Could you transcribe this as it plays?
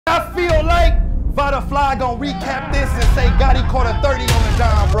I feel like Vada gonna recap this and say Gotti caught a 30 on the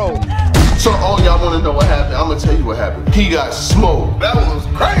John Road. So all y'all wanna know what happened? I'm gonna tell you what happened. He got smoked. That was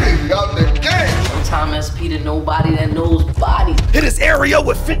crazy out the game. Sometimes SP to nobody that knows body. Hit his area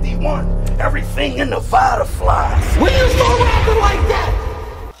with 51. Everything in the Vada flies. When you start rapping like that?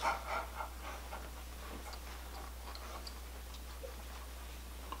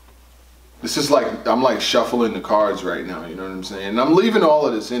 This is like, I'm like shuffling the cards right now, you know what I'm saying? And I'm leaving all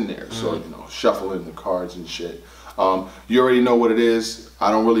of this in there, so, you know, shuffling the cards and shit. You already know what it is. I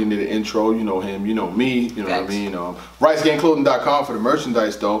don't really need an intro. You know him, you know me, you know what I mean? RiceGangClothing.com for the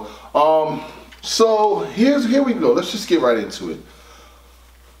merchandise, though. So, here we go. Let's just get right into it.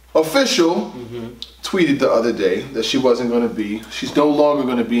 Official tweeted the other day that she's no longer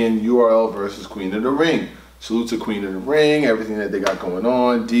going to be in URL versus Queen of the Ring. Salute to Queen of the Ring, everything that they got going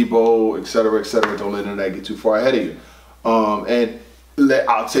on, Debo, etc., etc. Don't let that get too far ahead of you.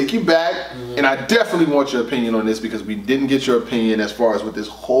 I'll take you back, and I definitely want your opinion on this because we didn't get your opinion as far as with this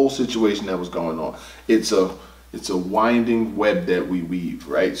whole situation that was going on. It's a winding web that we weave,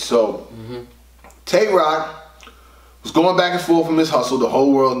 right? So, Tay Roc was going back and forth with Miss Hustle. The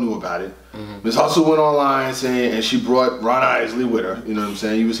whole world knew about it. Miss Hustle went online saying, and she brought Ron Isley with her. You know what I'm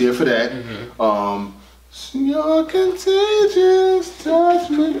saying? He was here for that. You're contagious, touch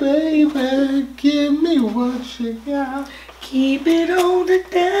me, baby, give me what you got. Keep it on the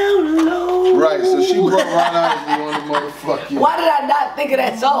down low. Right, so she brought Ron Isley on the motherfucking. Why did I not think of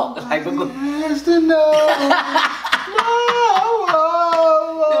that song? Like, the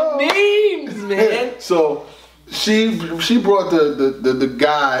memes, man. So she brought the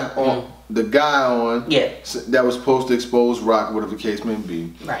guy on that was supposed to expose Roc, whatever the case may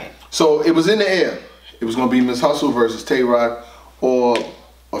be. Right. So it was in the air. It was gonna be Miss Hustle versus Tay Roc or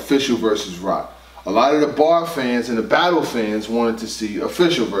Official versus Roc. A lot of the bar fans and the battle fans wanted to see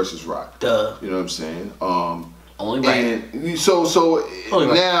Official versus Roc. Duh. You know what I'm saying? Only right. And so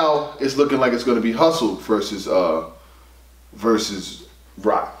now it's looking like it's gonna be Hustle versus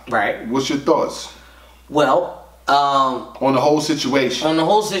Roc. Right. What's your thoughts? Well, on the whole situation. On the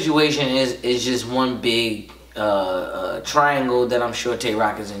whole situation is just one big triangle that I'm sure Tay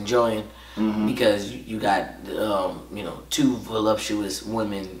Roc is enjoying. Because you got you know, two voluptuous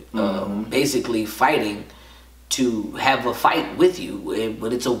women basically fighting to have a fight with you,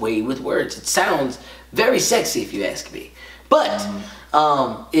 but it's a way with words. It sounds very sexy if you ask me. But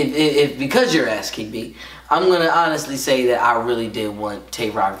if because you're asking me, I'm gonna honestly say that I really did want Tay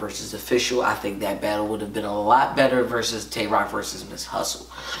Roc versus Official. I think that battle would have been a lot better versus Tay Roc versus Miss Hustle.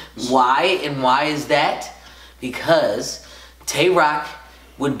 Why and why is that? Because Tay Roc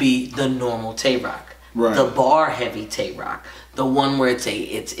would be the normal Tay Roc, the bar heavy Tay Roc, the one where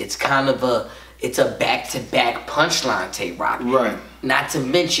it's kind of a back-to-back punchline Tay Roc. Right. Not to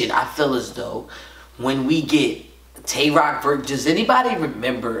mention, I feel as though when we get Tay Roc versus, does anybody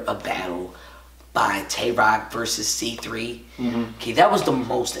remember a battle by Tay Roc versus C3? Okay, that was the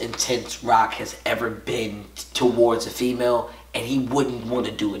most intense Roc has ever been towards a female, and he wouldn't want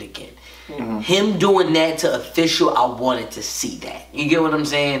to do it again. Him doing that to Official, I wanted to see that. You get what I'm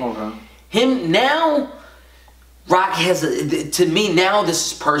saying? Okay. Him now, Roc has to me now this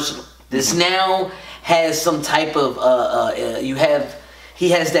is personal. This now has some type of he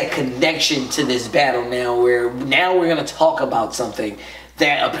has that connection to this battle now where now we're gonna talk about something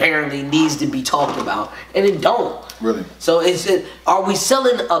that apparently needs to be talked about, and it don't. Really? So are we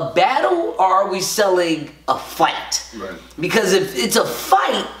selling a battle or are we selling a fight? Right. Because if it's a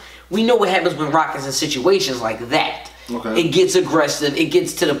fight, we know what happens when Roc is in situations like that. Okay. It gets aggressive. It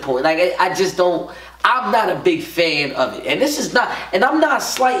gets to the point. Like I just don't. I'm not a big fan of it. And this is not. And I'm not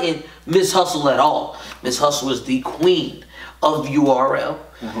slighting Miss Hustle at all. Miss Hustle is the queen of URL.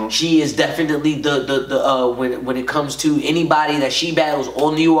 She is definitely when it comes to anybody that she battles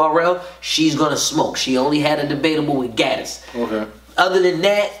on the URL, she's gonna smoke. She only had a debatable with Gaddis. Okay. Other than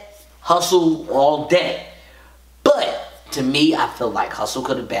that, Hustle all day. But to me, I feel like Hustle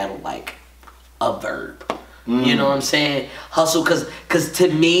could have battled like a verb. You know what I'm saying? Hustle, cause to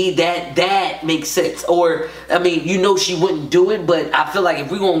me that makes sense. Or I mean, you know she wouldn't do it, but I feel like if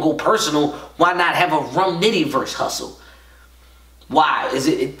we're gonna go personal, why not have a Rum Nitty versus Hustle? Why?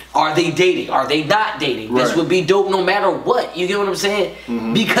 Are they dating? Are they not dating? Right. This would be dope no matter what. You get what I'm saying?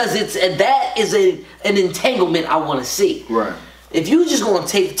 Because that is an entanglement I want to see. Right. If you just gonna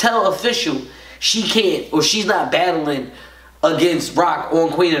tell Official she can't or she's not battling against Roc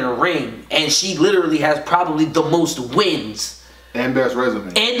on Queen of the Ring, and she literally has probably the most wins and best resume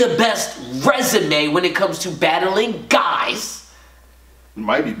and the best resume when it comes to battling guys.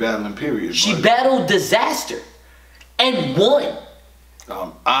 Might be battling period. She battled Disaster and won.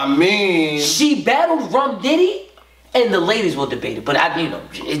 I mean, she battled Rum Diddy, and the ladies will debate it. But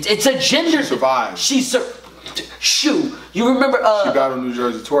it's a gender. She survived. Shoot, you remember? She battled New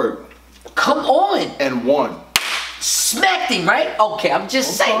Jersey Twerk. Come on. And won. Smacked him, right? Okay, I'm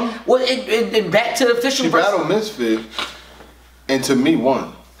just saying. Well, and back to the official. She battled Misfit, and to me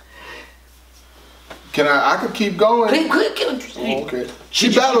won. Can I could keep going. Okay.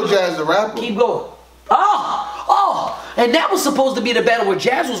 She battled Jazz the Rapper. Keep going. And that was supposed to be the battle where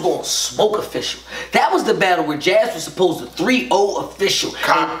Jazz was going to smoke Official. That was the battle where Jazz was supposed to 3-0 Official.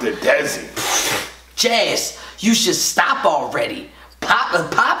 Cop the Desi. Jazz, you should stop already. Pop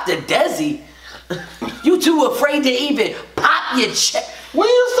the Desi. You too afraid to even pop your chest. When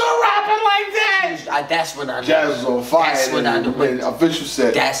you start rapping like that? That's when I knew. Jazz was on fire. That's when I knew. When Official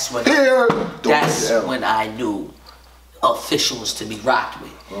said, that's when I knew Official was to be rocked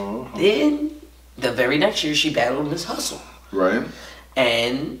with. Then, the very next year, she battled Miss Hustle. Right.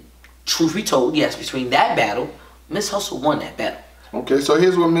 And, truth be told, yes, between that battle, Miss Hustle won that battle. Okay, so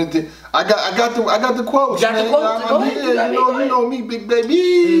here's what Miss did. I got the quotes. You got the quotes? Go ahead. You know me, big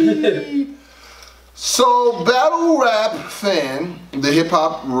baby. So, Battle Rap Fan, the Hip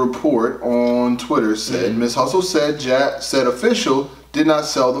Hop Report on Twitter said, Miss Hustle said Official did not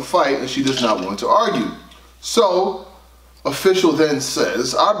sell the fight and she does not want to argue. So, Official then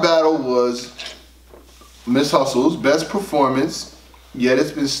says, our battle was Miss Hustle's best performance, yet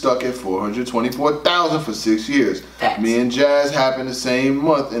it's been stuck at 424,000 for 6 years. Facts. Me and Jazz happened the same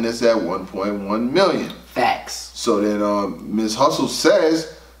month and it's at 1.1 million. Facts. So then Miss Hustle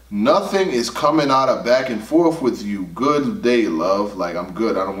says, nothing is coming out of back and forth with you. Good day, love. Like, I'm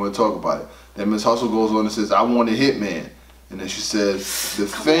good. I don't want to talk about it. Then Miss Hustle goes on and says, I want a Hitman. And then she says, the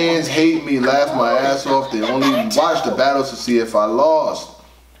fans hate me, laugh my ass off. They only watch the battles to see if I lost.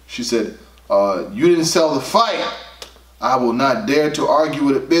 She said, you didn't sell the fight. I will not dare to argue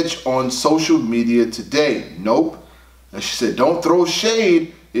with a bitch on social media today. Nope. And she said, don't throw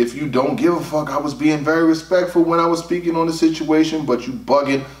shade if you don't give a fuck. I was being very respectful when I was speaking on the situation, but you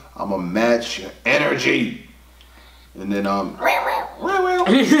bugging. I'ma match your energy. And then, you know what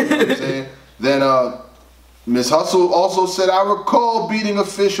I'm saying? Then, Miss Hustle also said, I recall beating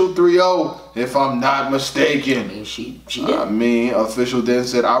Official 3-0, if I'm not mistaken. I mean, she did. Official then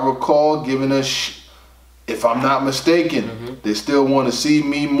said, I recall giving a if I'm not mistaken. They still want to see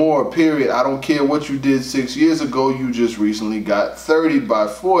me more, period. I don't care what you did 6 years ago. You just recently got 30 by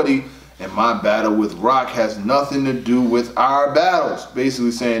 40, and my battle with Roc has nothing to do with our battles. Basically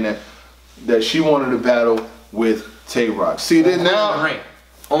saying that she wanted to battle with Tay Roc. See, then now...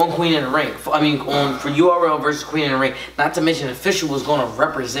 On Queen in the Ring. For URL versus Queen in the Ring. Not to mention Official was going to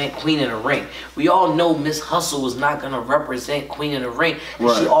represent Queen in the Ring. We all know Miss Hustle was not going to represent Queen in the Ring.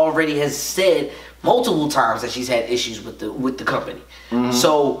 Right. She already has said multiple times that she's had issues with the company.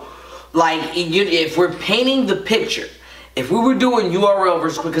 So, like, if we're painting the picture, if we were doing URL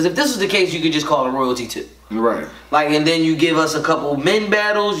versus, because if this was the case, you could just call it royalty too. Right. Like, and then you give us a couple men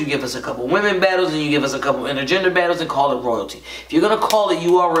battles, you give us a couple women battles, and you give us a couple intergender battles and call it royalty. If you're going to call it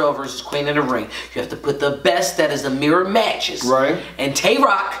URL versus Queen in the Ring, you have to put the best that is the mirror matches. Right. And Tay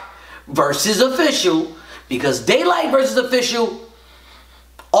Roc versus Official, because Daylight versus Official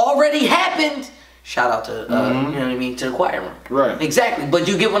already happened. Shout out to, you know what I mean, to the choir room. Right. Exactly. But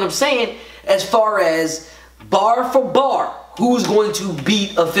you get what I'm saying as far as bar for bar, who's going to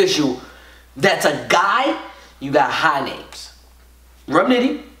beat Official? That's a guy. You got high names. Rum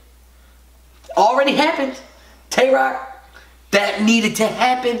Nitty. Already happened. Tay Roc. That needed to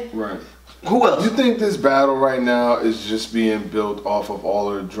happen. Right. Who else? You think this battle right now is just being built off of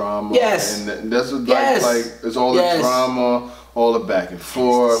all the drama? Yes. And that's what, like it's all the drama, all the back and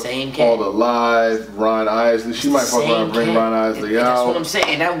forth, all the live, Ron Isley. She might fuck around and bring Ron Isley out. That's what I'm saying.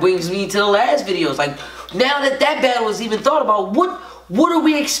 And that brings me to the last videos. Like, now that battle is even thought about, what are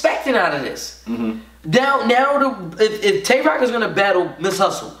we expecting out of this? Now, if Tay Roc is gonna battle Miss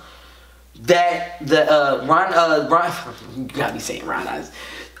Hustle, Ron, you gotta be saying Ron Isley.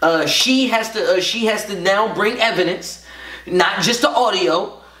 She has to now bring evidence, not just the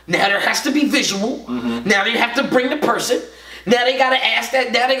audio. Now there has to be visual. Now they have to bring the person. Now they gotta ask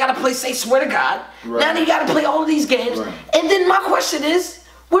that. Now they gotta play say swear to God. Right. Now they gotta play all of these games. Right. And then my question is,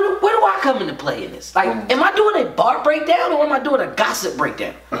 where do I come into play in this? Like, am I doing a bar breakdown or am I doing a gossip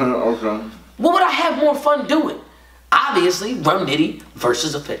breakdown? Okay. What would I have more fun doing? Obviously, Rum Nitty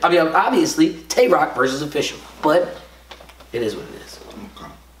versus Official. I mean, obviously, Tay Roc versus Official. But it is what it is.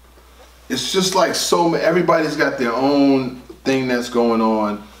 Okay. It's just like everybody's got their own thing that's going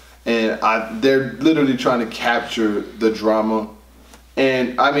on, and they're literally trying to capture the drama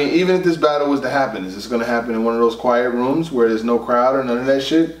And I mean, even if this battle was to happen, is this going to happen in one of those quiet rooms where there's no crowd or none of that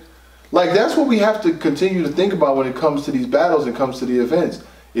shit? Like, that's what we have to continue to think about when it comes to these battles and comes to the events.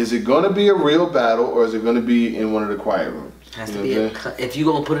 Is it going to be a real battle, or is it going to be in one of the quiet rooms? It has to be. If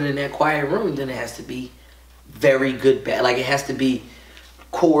you're going to put it in that quiet room, then it has to be very good battle. Like, it has to be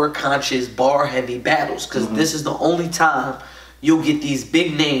core, conscious, bar-heavy battles. Because this is the only time you'll get these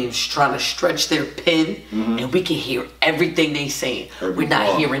big names trying to stretch their pen, and we can hear everything they saying. We're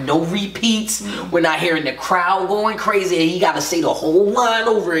not hearing no repeats. We're not hearing the crowd going crazy, and he got to say the whole line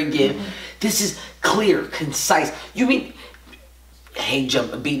over again. This is clear, concise. You mean, hey,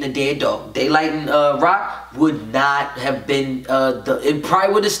 beating a dead dog. Daylight and Rock would not have been, it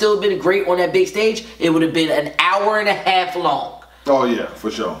probably would have still been great on that big stage. It would have been an hour and a half long. Oh yeah,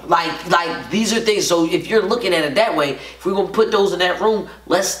 for sure. Like these are things. So if you're looking at it that way, if we're gonna put those in that room,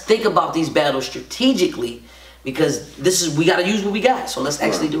 let's think about these battles strategically, because we gotta use what we got. So let's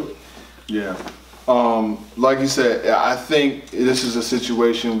actually do it. Yeah. Like you said, I think this is a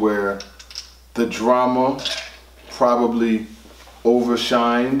situation where the drama probably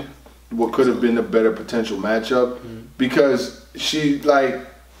overshined what could have been a better potential matchup, because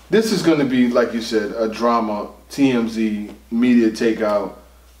this is going to be, like you said, a drama, TMZ, media takeout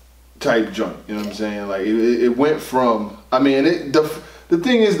type joint. You know what I'm saying? Like, it went from, I mean, the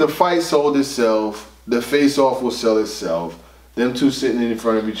thing is, the fight sold itself, the face-off will sell itself. Them two sitting in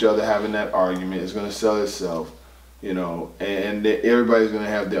front of each other having that argument is going to sell itself, you know, and everybody's going to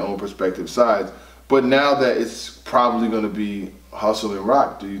have their own perspective sides. But now that it's probably going to be Hustle and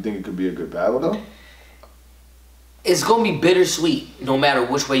Rock, do you think it could be a good battle, though? It's going to be bittersweet no matter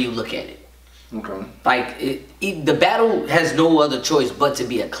which way you look at it. Okay. Like, the battle has no other choice but to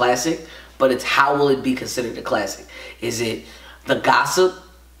be a classic, but it's how will it be considered a classic? Is it the gossip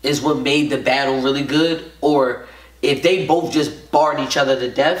is what made the battle really good? Or if they both just barred each other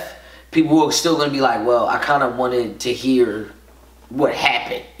to death, people are still going to be like, well, I kind of wanted to hear what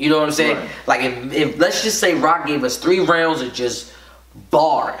happened. You know what I'm saying? Right. Like, if let's just say Rock gave us 3 rounds of just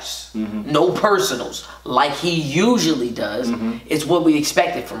bars, no personals, like he usually does, it's what we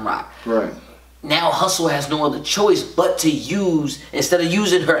expected from Rock. Right. Now Hustle has no other choice but to use, instead of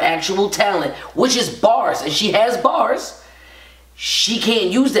using her actual talent, which is bars, and she has bars, she can't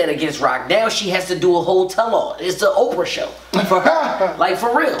use that against Rock. Now she has to do a whole tell-all. It's the Oprah show for her. Like,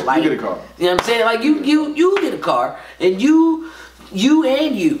 for real. Like, you get a car. You know what I'm saying? Like, you get a car, and you,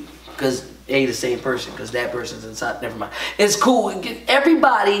 because they the same person, because that person's inside. Never mind. It's cool.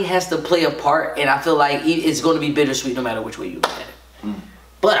 Everybody has to play a part, and I feel like it's going to be bittersweet no matter which way you look at it.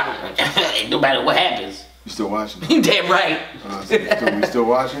 But no matter what happens. You still watching? You damn right. We still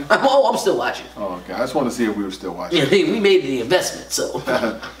watching? I'm still watching. Oh, okay. I just want to see if we were still watching. Yeah, we made the investment, so.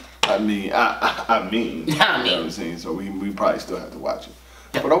 I mean. You know what I'm saying? So we probably still have to watch it.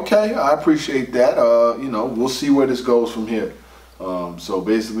 But okay, I appreciate that. You know, we'll see where this goes from here. So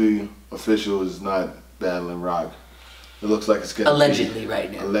basically, Official is not battling Rock. It looks like it's gonna allegedly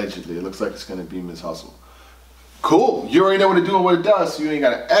right now. Allegedly, it looks like it's gonna be Miss Hustle. Cool. You already know what to do and what it does, so you ain't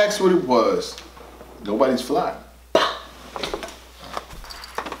gotta ask what it was. Nobody's fly.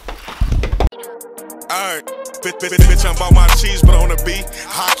 Alright, bitch, I'm about my cheese, but on the beat,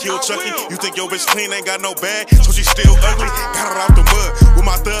 high kill Chucky. You think your bitch clean, ain't got no bag, so she still ugly. Got her out the mud with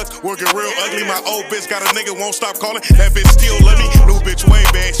my thugs, working real ugly. My old bitch got a nigga, won't stop calling. That bitch still love me. New bitch way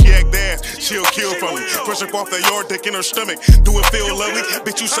bad, she act ass, she'll kill for me. Fresh up off that yard, dick in her stomach. Do it feel lovely?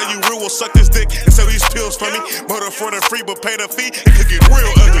 Bitch, you say you real, will suck this dick and sell these pills for me. Murder for the free, but pay the fee, it could get real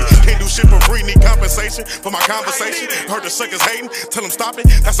ugly. Can't do shit for free, need compensation for my conversation. Heard the suckers hating, tell them stop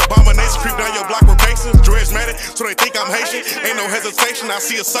it. That's abomination. Creep down your block with patience, dreads matted, so they think I'm Haitian. Ain't no hesitation, I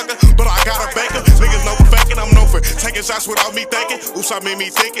see a sucker, but I got a baker. Niggas know faking, I'm known for taking shots without me thinking. Oops, I mean me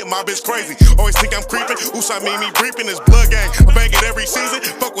thinking, my bitch crazy. Always think I'm creeping. Oops, I mean me reaping. This blood gang, I bang it every season.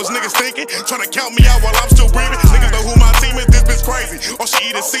 Fuck what's niggas thinking, trying to count me out while I'm still breathing. Niggas know who my team is, this bitch crazy. All she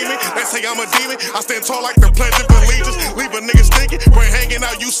eat is semen, they say I'm a demon. I stand tall like the Pledge of Allegiance. Leave a nigga stinking, brain hanging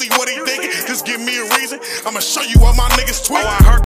out, you see what he thinking. Just give me a reason, I'ma show you all my niggas tweet. Oh, I heard